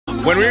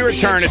When we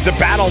return, it's a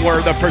battle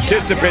where the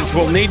participants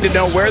will need to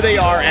know where they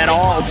are at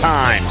all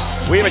times.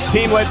 We have a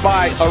team led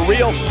by a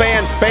real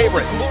fan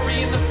favorite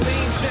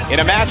in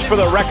a match for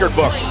the record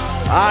books.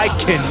 I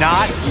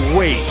cannot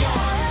wait.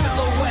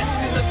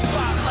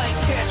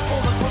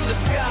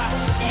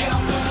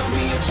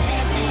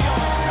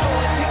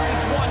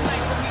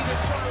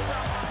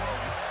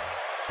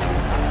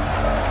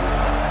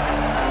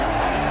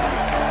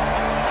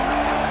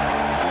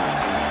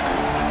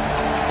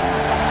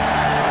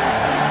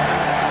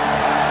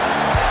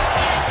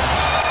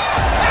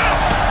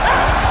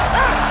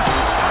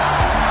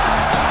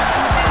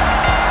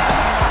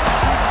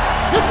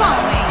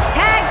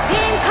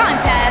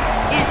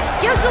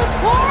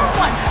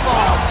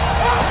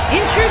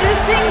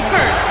 Introducing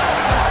first,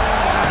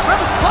 from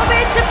Kobe,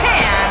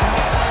 Japan,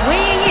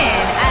 weighing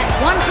in at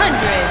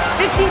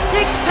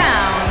 156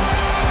 pounds,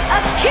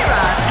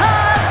 Akira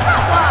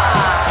Tozawa.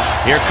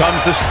 Here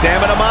comes the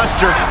stamina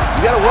monster.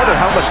 You gotta wonder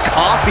how much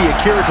coffee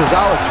Akira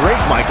Tozawa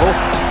drinks, Michael.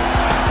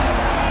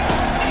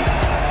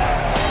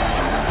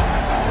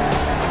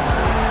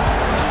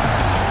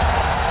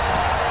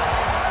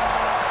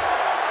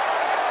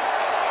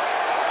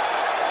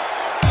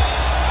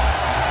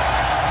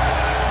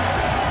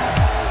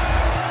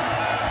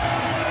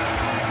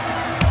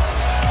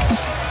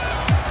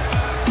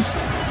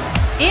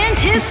 And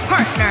his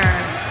partner,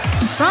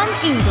 from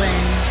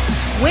England,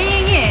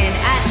 weighing in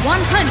at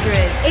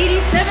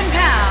 187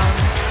 pounds,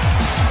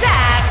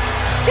 Zack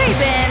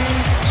Sabre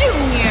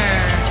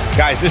Jr.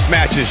 Guys, this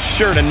match is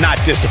sure to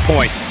not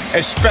disappoint,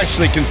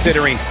 especially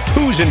considering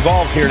who's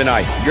involved here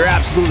tonight. You're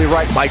absolutely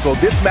right, Michael.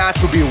 This match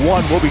will be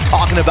one we'll be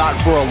talking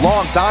about for a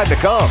long time to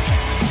come.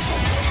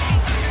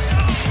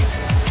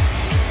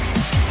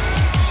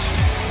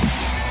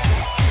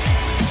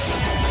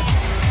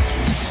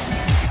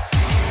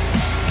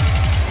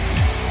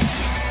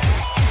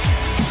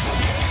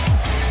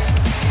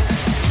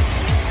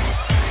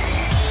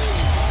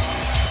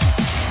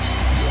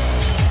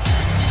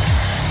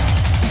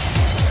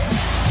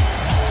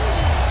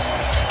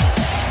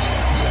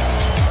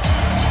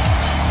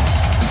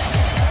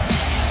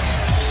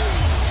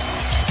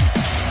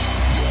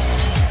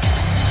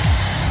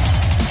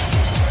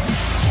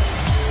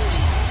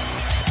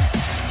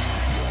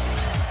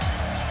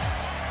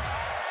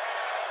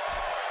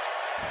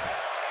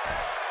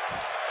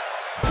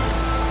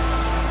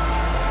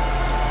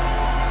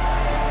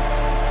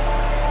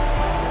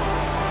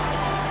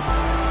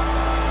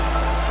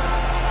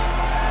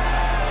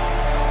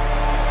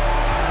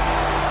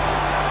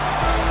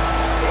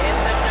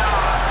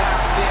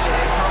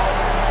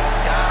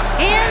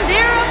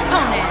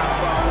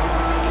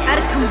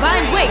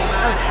 Combined weight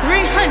of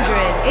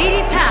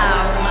 380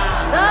 pounds,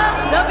 the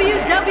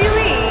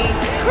WWE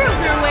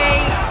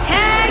Cruiserweight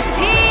Tag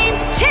Team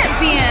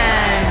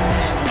Champions,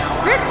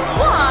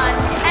 Swann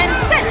and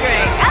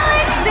Cedric.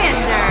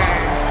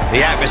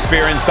 The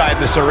atmosphere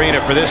inside this arena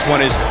for this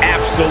one is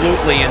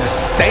absolutely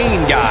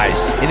insane, guys.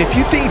 And if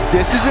you think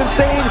this is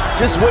insane,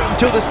 just wait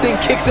until this thing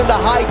kicks into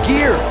high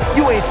gear.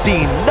 You ain't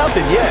seen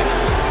nothing yet.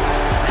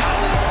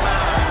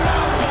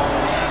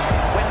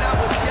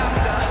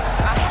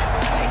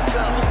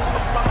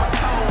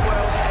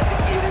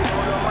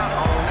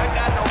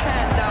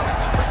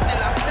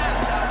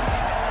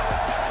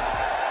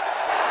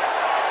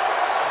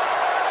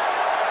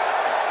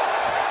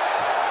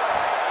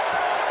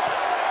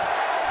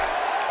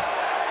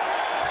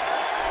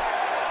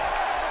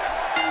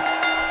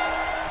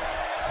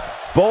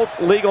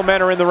 Both legal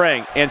men are in the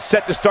ring and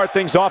set to start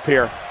things off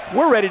here.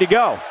 We're ready to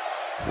go.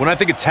 When I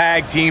think of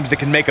tag teams that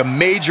can make a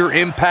major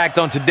impact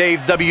on today's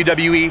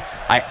WWE,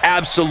 I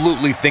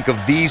absolutely think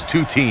of these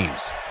two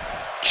teams.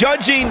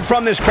 Judging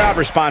from this crowd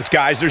response,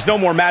 guys, there's no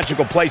more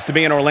magical place to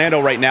be in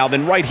Orlando right now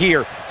than right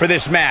here for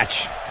this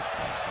match.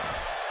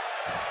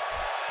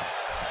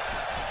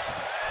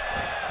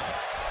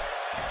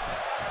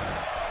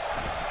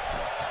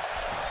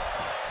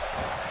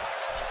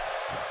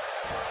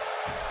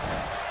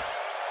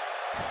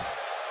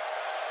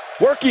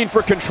 Working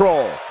for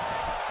control.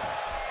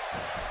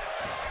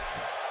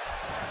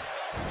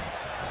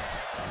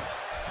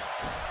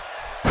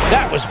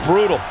 That was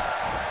brutal.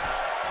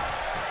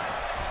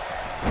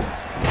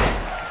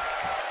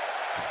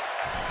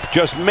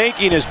 Just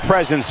making his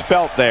presence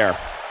felt there.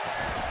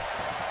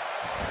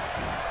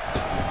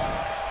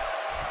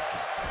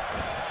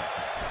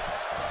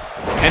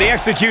 And he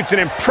executes an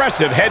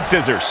impressive head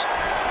scissors.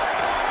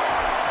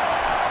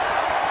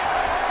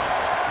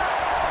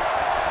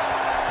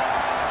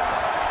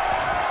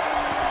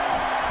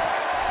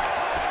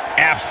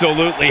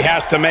 Absolutely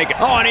has to make it.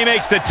 Oh, and he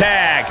makes the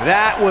tag.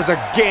 That was a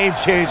game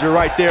changer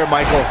right there,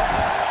 Michael.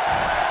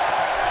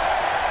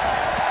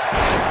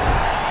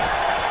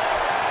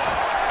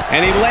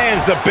 And he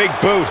lands the big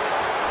boot.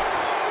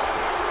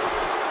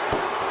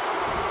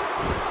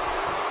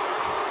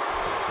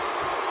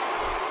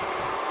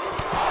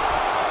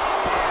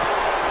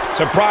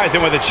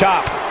 Surprising with a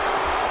chop.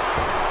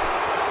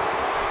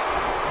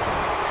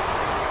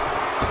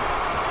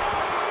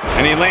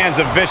 And he lands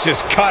a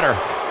vicious cutter.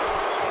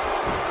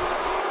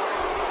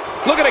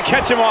 Looking to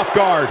catch him off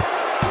guard.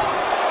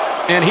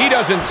 And he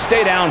doesn't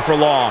stay down for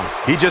long.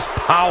 He just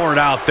powered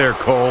out there,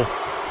 Cole.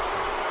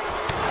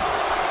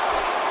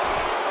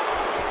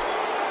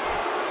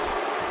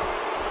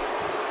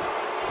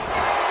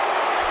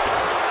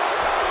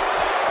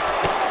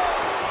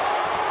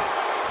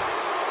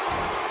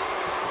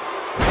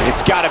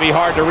 It's got to be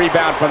hard to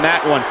rebound from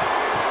that one.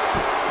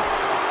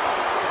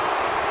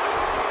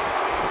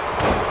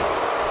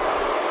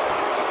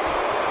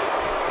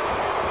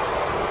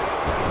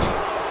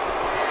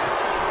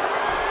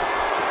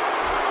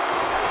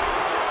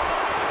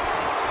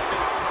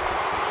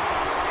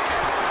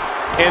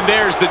 And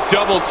there's the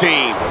double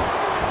team.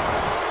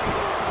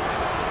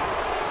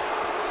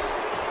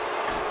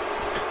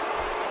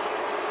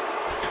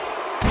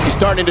 He's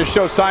starting to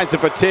show signs of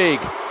fatigue,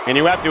 and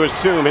you have to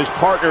assume his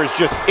partner is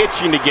just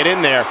itching to get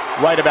in there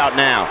right about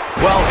now.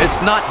 Well,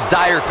 it's not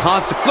dire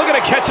consequence. Looking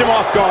to catch him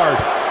off guard.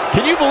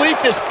 Can you believe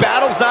this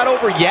battle's not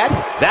over yet?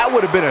 That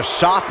would have been a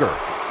shocker.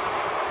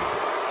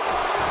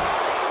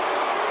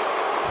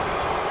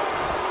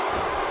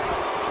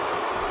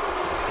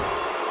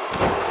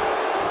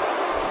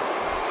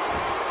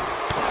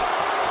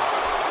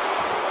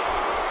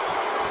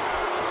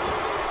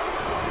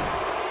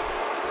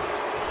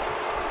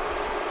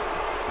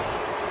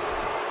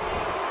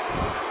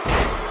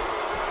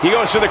 He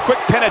goes for the quick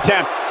pin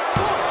attempt.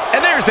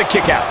 And there's the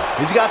kick out.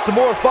 He's got some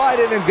more fight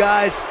in him,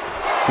 guys.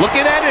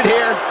 Looking at it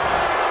here.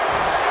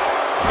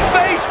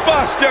 Face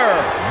buster.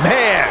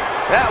 Man,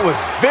 that was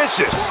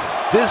vicious.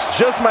 This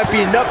just might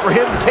be enough for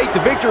him to take the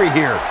victory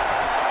here.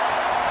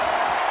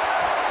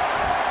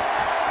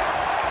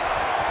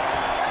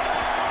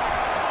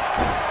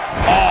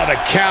 Oh, the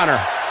counter.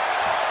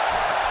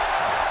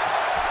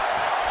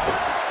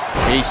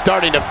 He's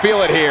starting to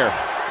feel it here.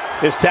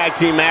 This tag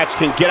team match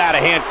can get out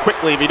of hand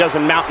quickly if he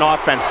doesn't mount an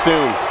offense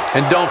soon.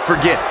 And don't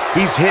forget,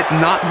 he's hit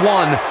not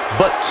one,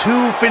 but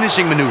 2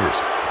 finishing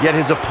maneuvers. Yet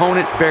his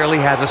opponent barely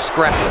has a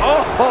scrap.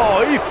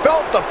 Oh, he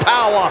felt the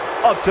power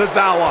of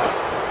Tozawa.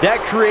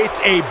 That creates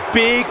a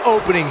big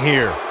opening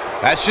here.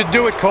 That should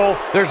do it, Cole.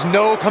 There's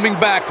no coming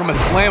back from a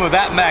slam of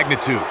that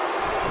magnitude.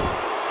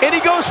 And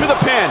he goes for the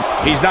pin.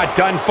 He's not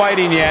done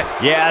fighting yet.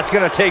 Yeah, it's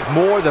going to take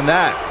more than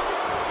that.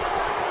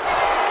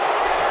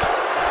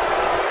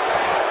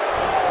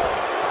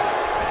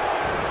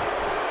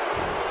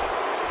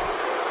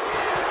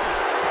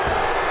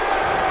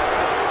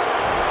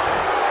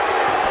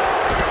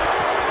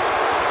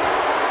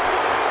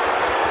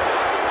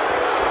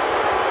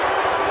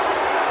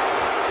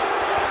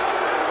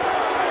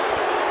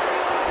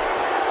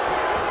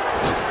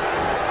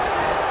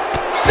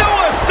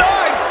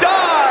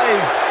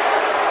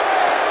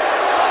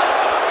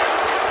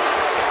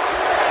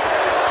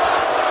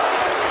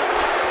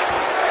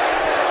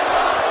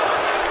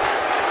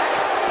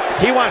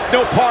 He wants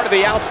no part of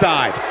the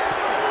outside.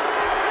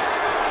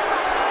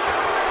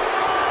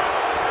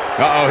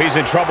 Uh-oh, he's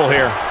in trouble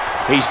here.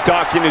 He's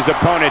stalking his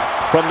opponent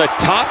from the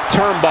top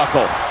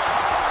turnbuckle.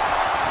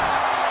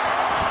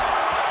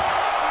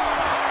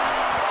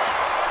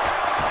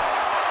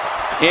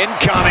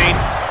 Incoming.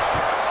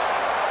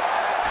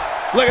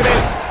 Look at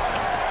this.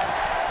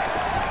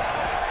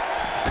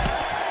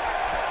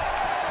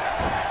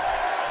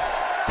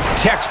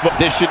 Textbook.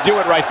 This should do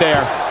it right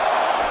there.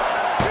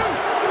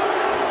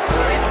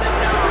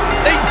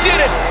 Did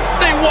it!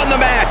 They won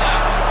the match!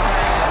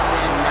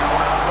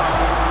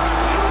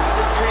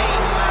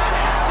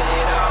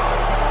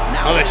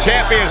 Well, the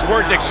champions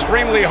worked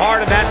extremely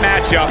hard in that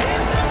matchup.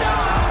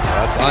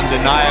 That's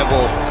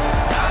undeniable.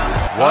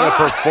 What a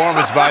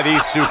performance by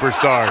these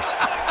superstars.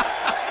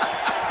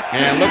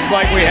 And looks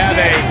like we have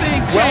a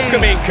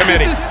welcoming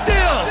committee.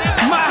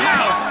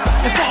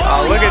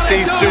 Oh, look at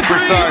these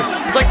superstars.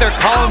 It's like they're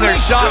calling their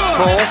shots,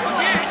 Cole.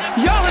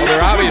 Well,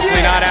 they're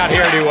obviously not out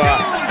here to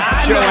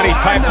show any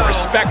type of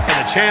respect for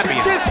the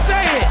champions. Just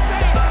say it.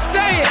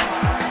 Say it.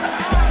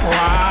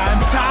 Prime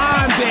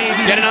time,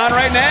 baby. Getting on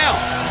right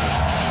now.